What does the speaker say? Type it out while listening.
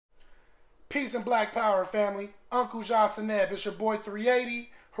Peace and Black Power, family. Uncle Jaseneb, it's your boy 380.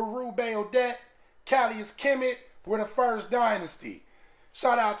 Heru Behutet. Cali is Kemet. We're the first Dynasty.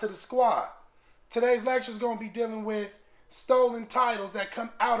 Shout out to the squad. Today's lecture is going to be dealing with stolen titles that come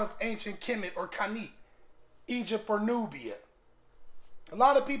out of ancient Kemet or Canaan, Egypt or Nubia. A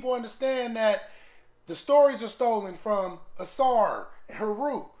lot of people understand that the stories are stolen from Asar and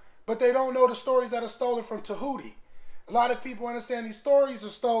Heru, but they don't know the stories that are stolen from Tahuti. A lot of people understand these stories are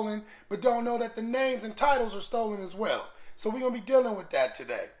stolen, but don't know that the names and titles are stolen as well. So we're going to be dealing with that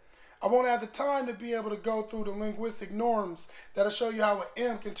today. I won't have the time to be able to go through the linguistic norms that'll show you how an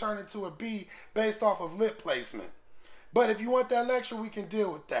M can turn into a B based off of lip placement. But if you want that lecture, we can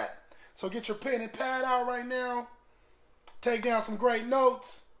deal with that. So get your pen and pad out right now. Take down some great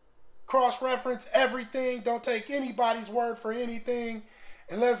notes. Cross-reference everything. Don't take anybody's word for anything.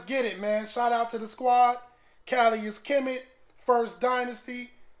 And let's get it, man. Shout out to the squad. Cali is Kemet, First Dynasty.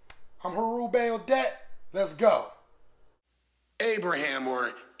 I'm Heru Behutet. Let's go. Abraham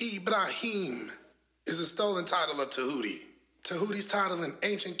or Ibrahim is a stolen title of Tahuti. Tahuti's title in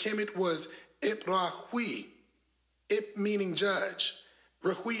ancient Kemet was Ibrahui. Ip meaning judge.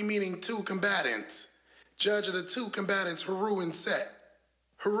 Rahui meaning two combatants. Judge of the two combatants, Heru and Set.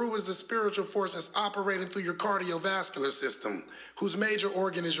 Heru is the spiritual force that's operating through your cardiovascular system, whose major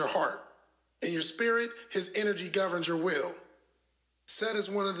organ is your heart. In your spirit, his energy governs your will. Set is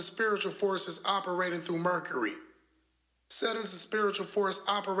one of the spiritual forces operating through Mercury. Set is the spiritual force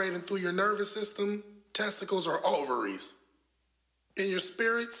operating through your nervous system, testicles, or ovaries. In your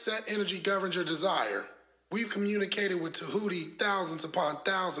spirit, Set energy governs your desire. We've communicated with Tahuti thousands upon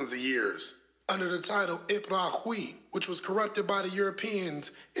thousands of years under the title Ibrahui, which was corrupted by the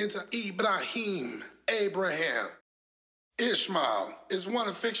Europeans into Ibrahim, Abraham. Ishmael is one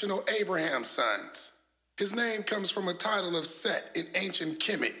of fictional Abraham's sons. His name comes from a title of Set in ancient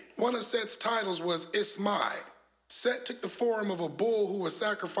Kemet. One of Set's titles was Ismai. Set took the form of a bull who was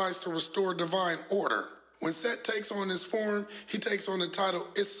sacrificed to restore divine order. When Set takes on this form, he takes on the title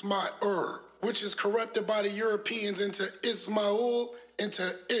Ismail, which is corrupted by the Europeans into Ismail,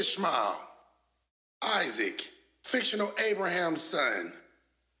 into Ishmael. Isaac, fictional Abraham's son.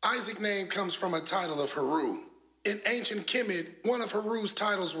 Isaac's name comes from a title of Heru. In ancient Kemet, one of Heru's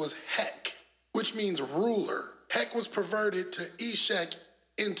titles was Hek, which means ruler. Hek was perverted to Eshek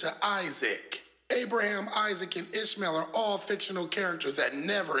into Isaac. Abraham, Isaac, and Ishmael are all fictional characters that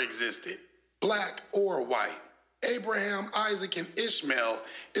never existed, black or white. Abraham, Isaac, and Ishmael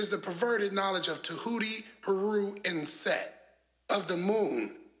is the perverted knowledge of Tahuti, Heru, and Set, of the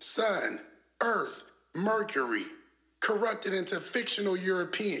moon, sun, earth, Mercury, corrupted into fictional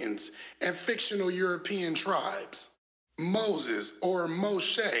Europeans and fictional European tribes. Moses, or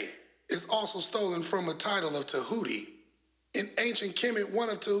Moshe, is also stolen from a title of Tahuti. In ancient Kemet, one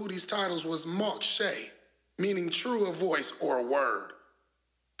of Tahuti's titles was Mokshe, meaning true of voice or word.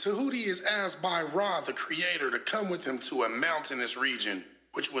 Tahuti is asked by Ra, the creator, to come with him to a mountainous region,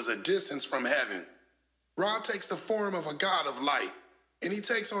 which was a distance from heaven. Ra takes the form of a god of light, and he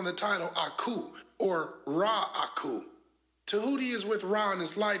takes on the title Aku, or Ra-Aku. Tahuti is with Ra in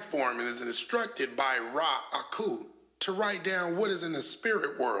his light form and is instructed by Ra-Aku to write down what is in the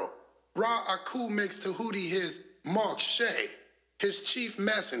spirit world. Ra-Aku makes Tahuti his Mokshe, his chief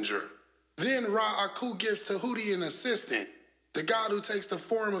messenger. Then Ra-Aku gives Tahuti an assistant, the god who takes the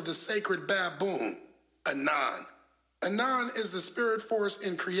form of the sacred baboon, Anan. Anan is the spirit force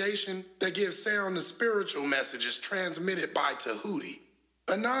in creation that gives sound to spiritual messages transmitted by Tahuti.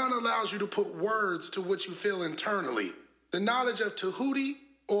 Anan allows you to put words to what you feel internally. The knowledge of Tahuti,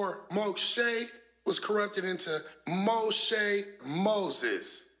 or Mokshe, was corrupted into Moshe,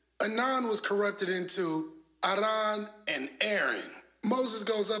 Moses. Anan was corrupted into Aran and Aaron. Moses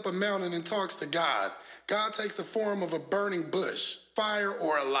goes up a mountain and talks to God. God takes the form of a burning bush, fire,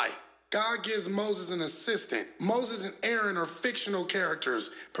 or a light. God gives Moses an assistant. Moses and Aaron are fictional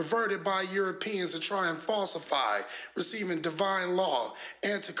characters perverted by Europeans to try and falsify receiving divine law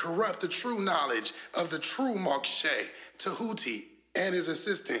and to corrupt the true knowledge of the true Mokshe, Tahuti, and his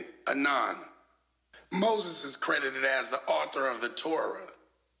assistant, Anan. Moses is credited as the author of the Torah.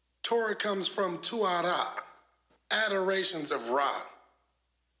 Torah comes from Tu'ara, adorations of Ra.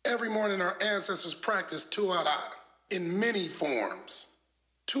 Every morning our ancestors practiced Tu'ara in many forms.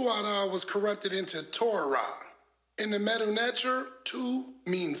 Tu'ara was corrupted into Torah. In the Medu Neter, Tu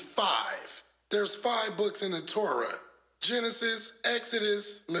means 5. There's 5 books in the Torah: Genesis,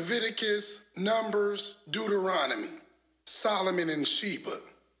 Exodus, Leviticus, Numbers, Deuteronomy, Solomon, and Sheba.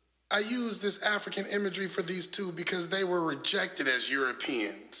 I use this African imagery for these two because they were rejected as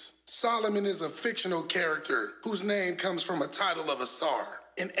Europeans. Solomon is a fictional character whose name comes from a title of Asar.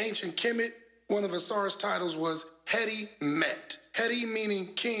 In ancient Kemet, one of Asar's titles was Heru Behutet. Heru meaning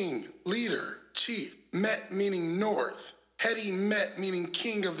king, leader, chief. Met meaning north. Heru Behutet meaning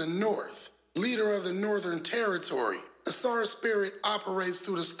king of the north, leader of the northern territory. Asar's spirit operates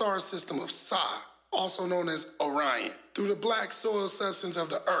through the star system of Sa, also known as Orion, through the black soil substance of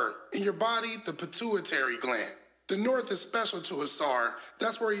the earth. In your body, the pituitary gland. The north is special to Asar.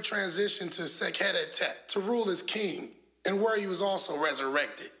 That's where he transitioned to Sekhetetet to rule as king, and where he was also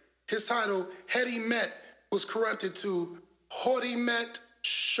resurrected. His title, Heru Behutet, was corrupted to Horimet,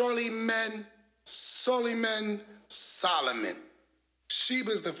 Sholimen, Solimen, Solomon.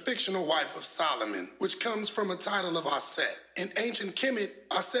 Sheba is the fictional wife of Solomon, which comes from a title of Aset. In ancient Kemet,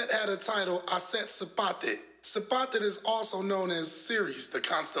 Aset had a title, Aset Sepatet. Sepatet is also known as Ceres, the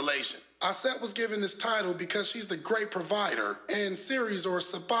constellation. Aset was given this title because she's the great provider, and Ceres, or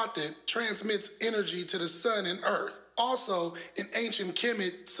Sepatet, transmits energy to the sun and earth. Also, in ancient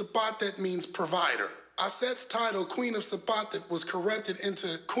Kemet, Sepatet means provider. Aset's title, Queen of Sepatet, was corrupted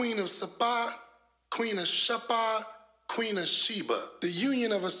into Queen of Sapa, Queen of Shapa, Queen of Sheba. The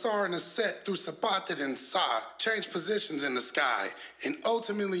union of Asar and Aset through Sepatet and Sa change positions in the sky and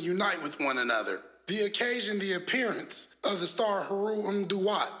ultimately unite with one another. The occasion, the appearance of the star Heru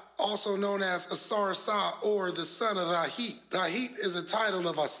Behutet, also known as Asar Sa, or the son of Rahit. Rahit is a title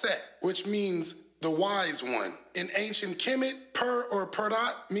of Aset, which means the wise one. In ancient Kemet, Per or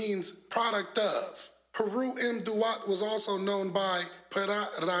Perat means product of. Heru Behutet was also known by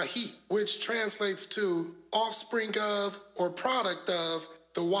Perat Rahit, which translates to offspring of or product of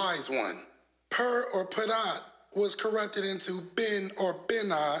the wise one. Per or Perat was corrupted into Ben or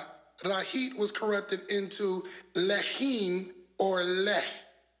Benah. Rahit was corrupted into Lehim or Leh.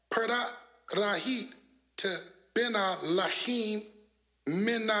 Perat Rahit to Benah Lahim,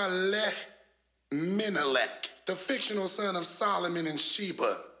 Menaleh, Menelek, the fictional son of Solomon and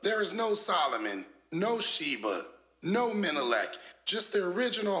Sheba. There is no Solomon, no Sheba, no Menelek, just the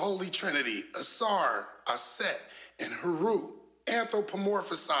original Holy Trinity, Asar, Aset, and Heru,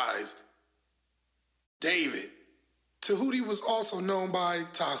 anthropomorphized David. Tahuti was also known by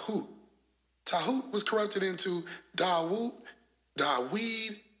Tahut. Tahut was corrupted into Dawud,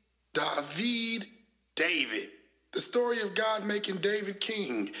 Dawid, David, David. The story of God making David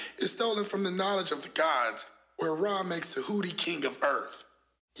king is stolen from the knowledge of the gods, where Ra makes Tahuti king of earth.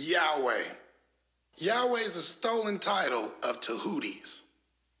 Yahweh. Yahweh is a stolen title of Tahutis.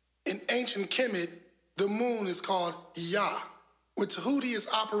 In ancient Kemet, the moon is called Yah. When Tahuti is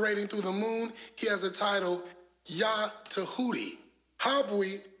operating through the moon, he has a title, Yah Tahuti.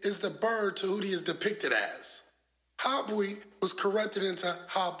 Habwi is the bird Tahuti is depicted as. Habwi was corrupted into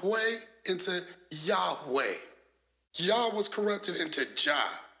Habwe, into Yahweh. Yah was corrupted into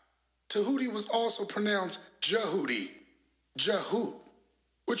Jah. Tahuti was also pronounced Jehuti, Jehut,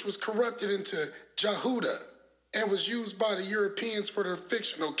 which was corrupted into Jehuda and was used by the Europeans for their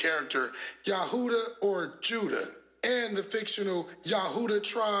fictional character Yehuda or Judah, and the fictional Yehuda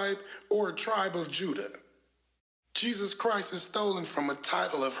tribe or tribe of Judah. Jesus Christ is stolen from a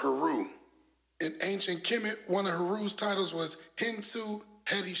title of Heru. In ancient Kemet, one of Heru's titles was Hinsu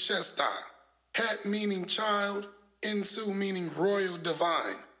Hedi Shesta. Het meaning child, Hinsu meaning royal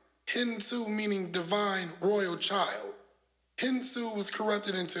divine. Hinsu meaning divine royal child. Hinsu was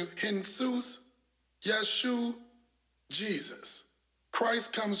corrupted into Hinsus, Yeshu, Jesus.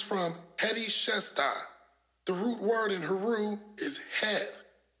 Christ comes from Hedi Shesta. The root word in Heru is head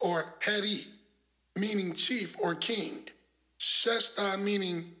or Hedi, meaning chief or king. Shesta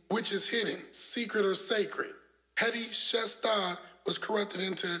meaning which is hidden, secret or sacred. Hedi Shesta was corrupted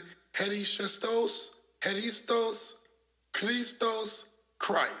into Hedi Shestos, Hedistos, Christos,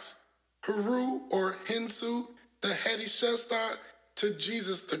 Christ. Heru or Hinsu, the Hedi Shesta, to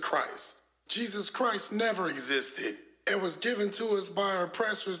Jesus the Christ. Jesus Christ never existed. It was given to us by our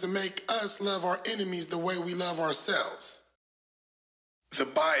oppressors to make us love our enemies the way we love ourselves. The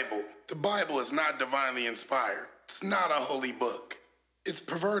Bible is not divinely inspired. It's not a holy book. It's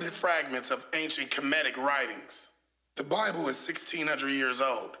perverted fragments of ancient Kemetic writings. The Bible is 1,600 years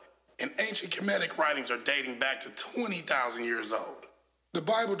old, and ancient Kemetic writings are dating back to 20,000 years old. The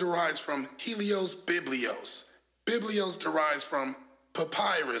Bible derives from Helios Biblios. Biblios derives from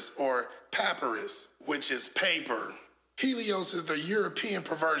papyrus or papyrus, which is paper. Helios is the European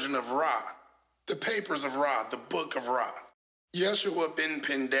perversion of Ra, the papers of Ra, the book of Ra. Yeshua ben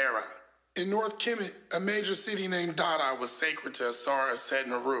Pindera. In North Kemet, a major city named Dada was sacred to Asar, Aset,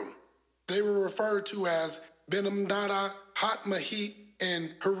 and Heru. They were referred to as Benem Dada, Hat Mahit,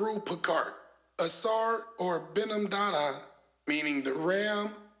 and Heru Pakart. Asar, or Benem Dada, meaning the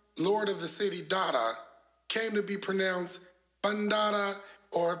ram, lord of the city Dada, came to be pronounced Bandada,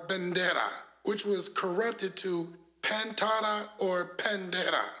 or Bandera, which was corrupted to Pantara or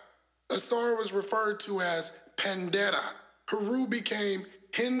Pandera. Asar was referred to as Pandera. Heru became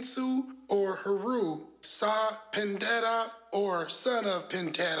Hinsu or Heru, Sa Pandera or son of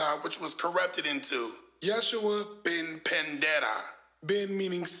Pentera, which was corrupted into Yeshua bin Pandera, bin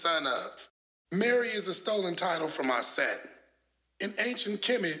meaning son of. Mary is a stolen title from Aset. In ancient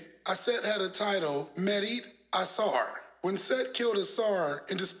Kemet, Aset had a title, Merit Asar. When Set killed Asar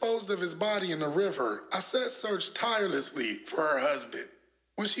and disposed of his body in the river, Aset searched tirelessly for her husband.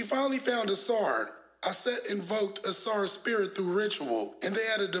 When she finally found Asar, Aset invoked Asar's spirit through ritual, and they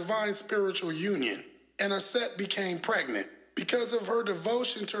had a divine spiritual union. And Aset became pregnant. Because of her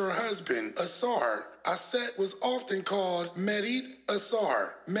devotion to her husband, Asar, Aset was often called Merit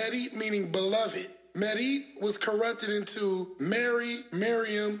Asar, Merit meaning beloved. Merit was corrupted into Mary,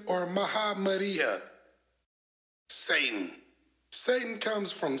 Miriam, or Maha-Maria. Satan. Satan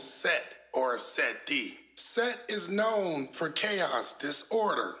comes from Set or Seti. Set is known for chaos,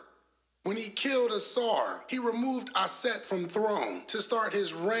 disorder. When he killed Asar, he removed Aset from throne to start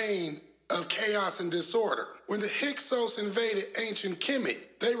his reign of chaos and disorder. When the Hyksos invaded ancient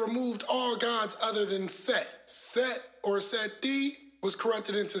Kemet, they removed all gods other than Set. Set or Seti was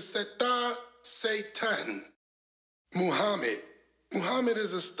corrupted into Seta, Satan. Muhammad. Muhammad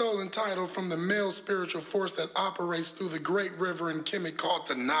is a stolen title from the male spiritual force that operates through the great river in Kemet called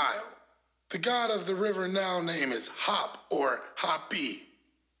the Nile. The god of the river Nile name is Hop or Hapi.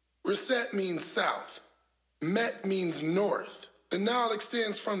 Reset means south. Met means north. The Nile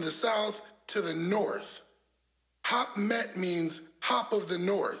extends from the south to the north. Hop Met means hop of the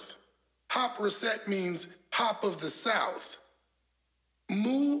north. Hop Reset means hop of the south.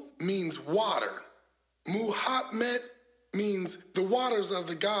 Mu means water. Muhammad means the waters of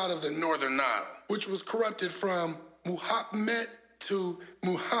the god of the northern Nile, which was corrupted from Muhammad to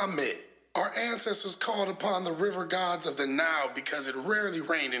Muhammad. Our ancestors called upon the river gods of the Nile because it rarely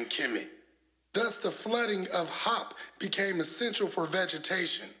rained in Kemet. Thus, the flooding of Hop became essential for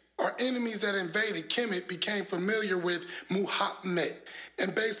vegetation. Our enemies that invaded Kemet became familiar with Muhammad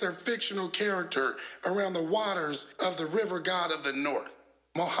and based their fictional character around the waters of the river god of the north.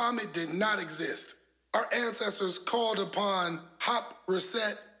 Muhammad did not exist. Our ancestors called upon Hop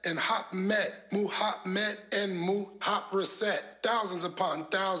Reset and Hop Met, Muhammad and Muhop Reset thousands upon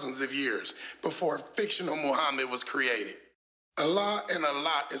thousands of years before fictional Muhammad was created. Allah and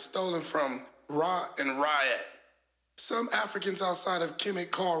Alat is stolen from Ra and Ra'et. Some Africans outside of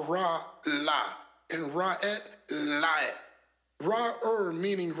Kemet call Ra La and Ra'et La'et. Ra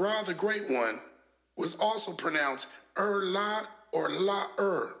meaning Ra the Great One, was also pronounced La or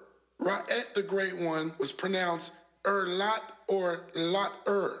La-er. Ra'et the Great One was pronounced Lat or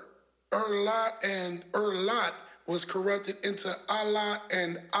Lot-er. La and Lat was corrupted into Allah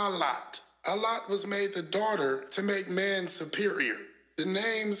and Alat. Alat was made the daughter to make man superior. The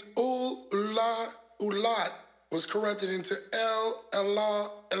names Ul, Ula, Ulat was corrupted into El, Allah,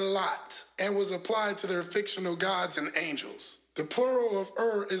 Elat, and was applied to their fictional gods and angels. The plural of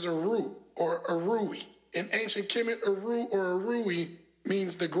is Eru or Arui. In ancient Kemet, Eru or Arui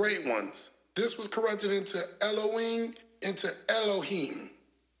means the great ones. This was corrupted into Elohim, into Elohim.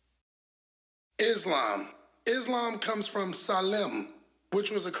 Islam. Islam comes from Salim,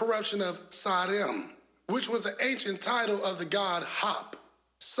 which was a corruption of Sarim, which was an ancient title of the god Hop.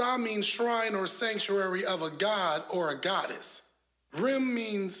 Sa means shrine or sanctuary of a god or a goddess. Rim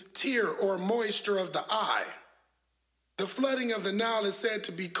means tear or moisture of the eye. The flooding of the Nile is said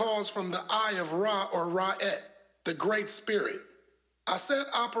to be caused from the eye of Ra or Ra'et, the Great Spirit. Aset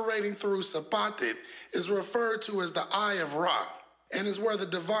operating through Sapatit is referred to as the eye of Ra, and is where the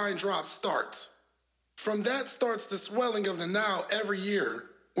divine drop starts. From that starts the swelling of the Nile every year.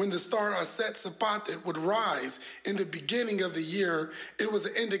 When the star Aset Sapatit would rise in the beginning of the year, it was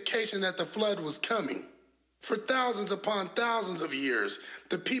an indication that the flood was coming. For thousands upon thousands of years,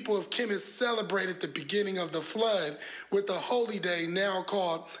 the people of Kemet celebrated the beginning of the flood with a holy day now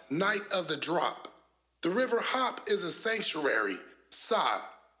called Night of the Drop. The river Hop is a sanctuary, Sa,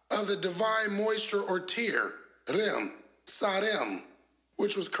 of the divine moisture or tear, Rim, Sarem,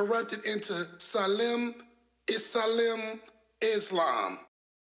 which was corrupted into Salim, Islam.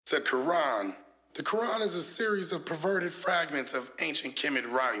 The Quran. The Quran is a series of perverted fragments of ancient Kemet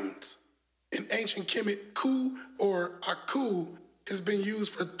writings. In ancient Kemet, Ku or Aku has been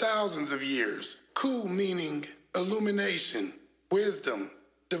used for thousands of years. Ku meaning illumination, wisdom,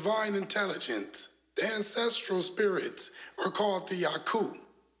 divine intelligence. The ancestral spirits are called the Aku.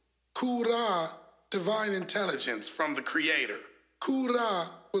 Kura, divine intelligence from the Creator. Kura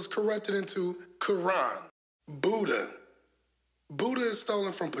was corrupted into Quran. Buddha. Buddha is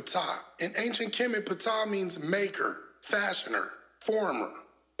stolen from Ptah. In ancient Kemet, Ptah means maker, fashioner, former.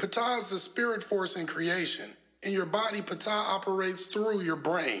 Ptah is the spirit force in creation. In your body, Ptah operates through your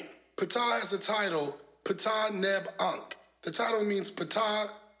brain. Ptah has a title, Ptah Neb Ankh. The title means Ptah,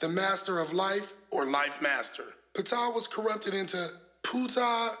 the master of life, or life master. Ptah was corrupted into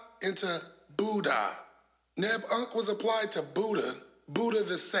Ptah, into Buddha. Neb Ankh was applied to Buddha, Buddha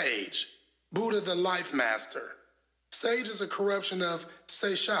the sage, Buddha the life master. Sage is a corruption of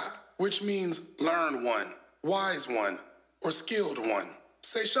Seisha, which means learned one, wise one, or skilled one.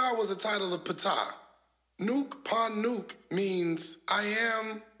 Seisha was a title of Ptah. Nuk Pan Nuk means I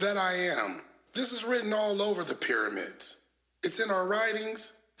am that I am. This is written all over the pyramids. It's in our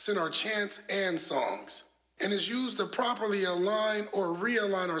writings, it's in our chants and songs, and is used to properly align or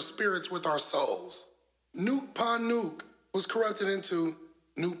realign our spirits with our souls. Nuk Pan Nuk was corrupted into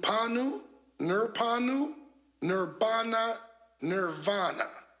Nupanu, Nirpanu, Nirbana, Nirvana.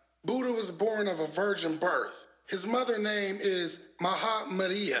 Buddha was born of a virgin birth. His mother name is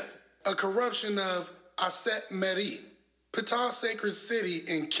Maha-Maria, a corruption of Aset Meri. Ptah's sacred city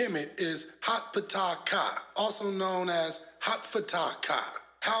in Kemet is Hat-Ptah Ka, also known as Hat-Ptah Ka,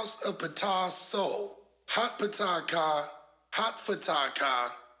 house of Ptah's soul. Hat-Ptah Ka, Hat-Ptah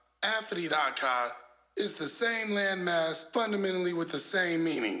Ka, Aphrodite Ka is the same landmass fundamentally with the same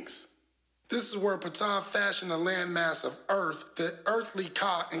meanings. This is where Ptah fashioned a landmass of earth, the earthly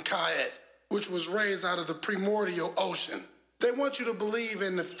Ka and Kaet, which was raised out of the primordial ocean. They want you to believe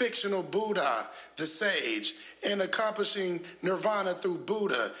in the fictional Buddha, the sage, and accomplishing nirvana through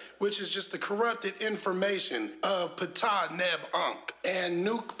Buddha, which is just the corrupted information of Ptah Neb Ankh and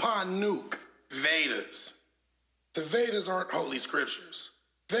Nuk Pan Nuk, Vedas. The Vedas aren't holy scriptures.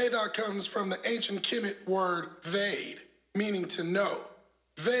 Veda comes from the ancient Kemet word Ved, meaning to know.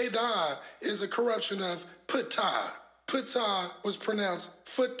 Veda is a corruption of Ptah. Ptah was pronounced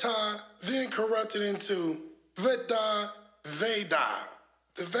Phtah, then corrupted into Veda, Veda.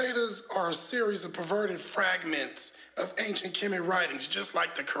 The Vedas are a series of perverted fragments of ancient Kemet writings, just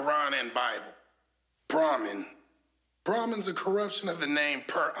like the Quran and Bible. Brahmin. Brahmin's a corruption of the name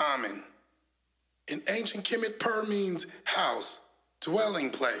Per-Amen. In ancient Kemet, Per means house, dwelling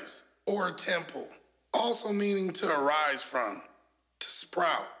place, or temple, also meaning to arise from, to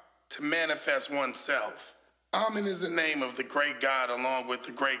sprout, to manifest oneself. Amen is the name of the great god along with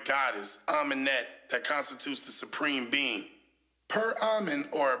the great goddess, Amenet, that constitutes the supreme being. Per-Amen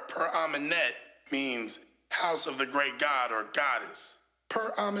or Per-Amenet means house of the great god or goddess.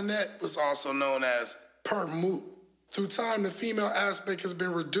 Per-Amenet was also known as Per-Mut. Through time, the female aspect has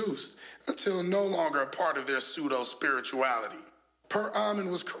been reduced until no longer a part of their pseudo-spirituality. Per-Amen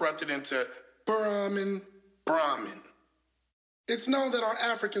was corrupted into Per-Amen, Brahmin. It's known that our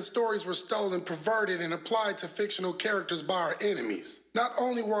African stories were stolen, perverted, and applied to fictional characters by our enemies. Not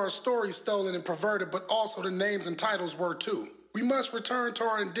only were our stories stolen and perverted, but also the names and titles were too. We must return to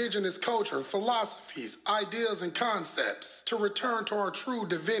our indigenous culture, philosophies, ideas, and concepts to return to our true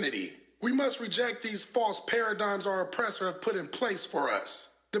divinity. We must reject these false paradigms our oppressor have put in place for us.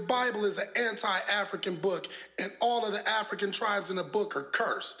 The Bible is an anti-African book, and all of the African tribes in the book are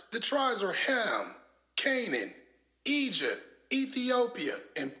cursed. The tribes are Ham, Canaan, Egypt, Ethiopia,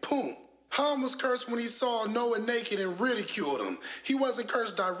 and Punt. Ham was cursed when he saw Noah naked and ridiculed him. He wasn't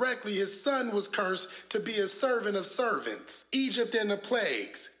cursed directly. His son was cursed to be a servant of servants. Egypt and the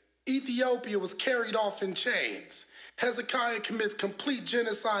plagues. Ethiopia was carried off in chains. Hezekiah commits complete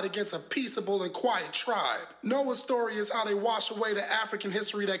genocide against a peaceable and quiet tribe. Noah's story is how they wash away the African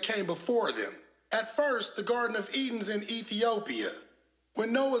history that came before them. At first, the Garden of Eden's in Ethiopia.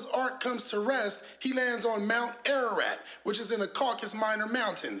 When Noah's Ark comes to rest, he lands on Mount Ararat, which is in the Caucasus Minor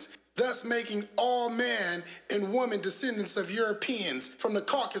Mountains, thus making all man and woman descendants of Europeans from the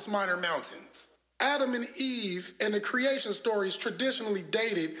Caucasus Minor Mountains. Adam and Eve and the creation stories traditionally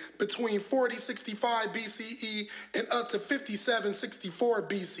dated between 4065 BCE and up to 5764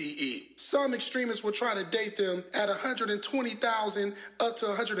 BCE. Some extremists will try to date them at 120,000 up to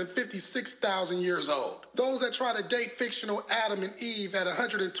 156,000 years old. Those that try to date fictional Adam and Eve at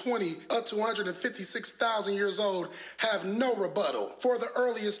 120 up to 156,000 years old have no rebuttal for the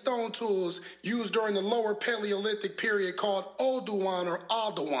earliest stone tools used during the lower Paleolithic period called Oldowan or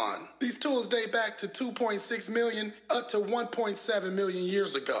Aldowan. These tools date back to 2.6 million up to 1.7 million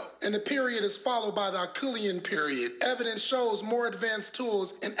years ago. And the period is followed by the Acheulean period. Evidence shows more advanced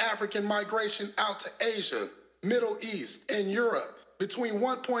tools in African migration out to Asia, Middle East, and Europe between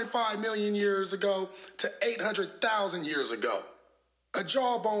 1.5 million years ago to 800,000 years ago. A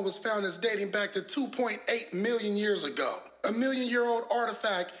jawbone was found as dating back to 2.8 million years ago. A million-year-old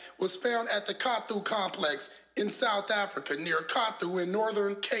artifact was found at the Khathu complex in South Africa near Kathu in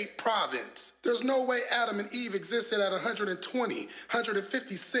northern Cape Province. There's no way Adam and Eve existed at 120,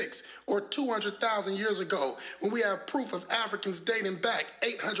 156, or 200,000 years ago when we have proof of Africans dating back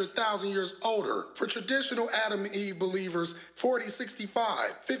 800,000 years older. For traditional Adam and Eve believers, 4065,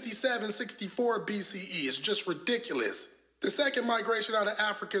 5764 BCE is just ridiculous. The second migration out of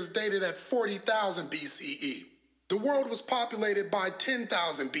Africa is dated at 40,000 BCE. The world was populated by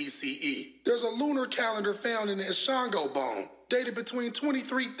 10,000 BCE. There's a lunar calendar found in the Ishango bone, dated between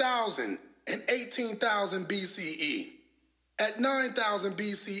 23,000 and 18,000 BCE. At 9,000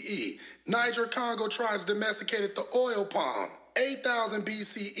 BCE, Niger-Congo tribes domesticated the oil palm. 8,000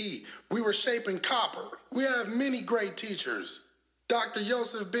 BCE, we were shaping copper. We have many great teachers. Dr.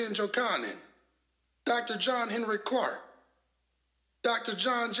 Joseph Ben Jokanan, Dr. John Henry Clark, Dr.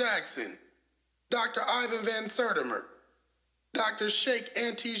 John Jackson, Dr. Ivan Van Sertimer, Dr. Sheikh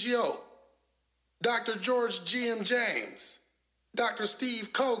Antigio, Dr. George G.M. James, Dr.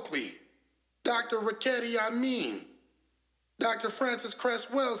 Steve Coakley, Dr. Raketi Amin, Dr. Francis Cress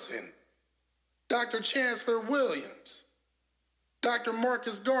Wilson, Dr. Chancellor Williams, Dr.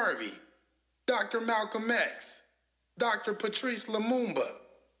 Marcus Garvey, Dr. Malcolm X, Dr. Patrice Lumumba,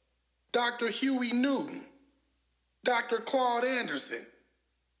 Dr. Huey Newton, Dr. Claude Anderson,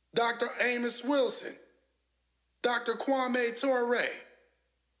 Dr. Amos Wilson, Dr. Kwame Ture,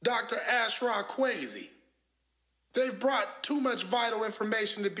 Dr. Ashraf Kwesi. They've brought too much vital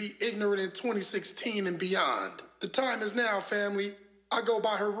information to be ignorant in 2016 and beyond. The time is now, family. I go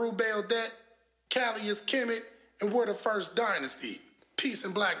by Heru Behutet, Cali is Kemet, and we're the first dynasty. Peace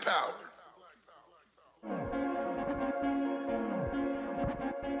and black power.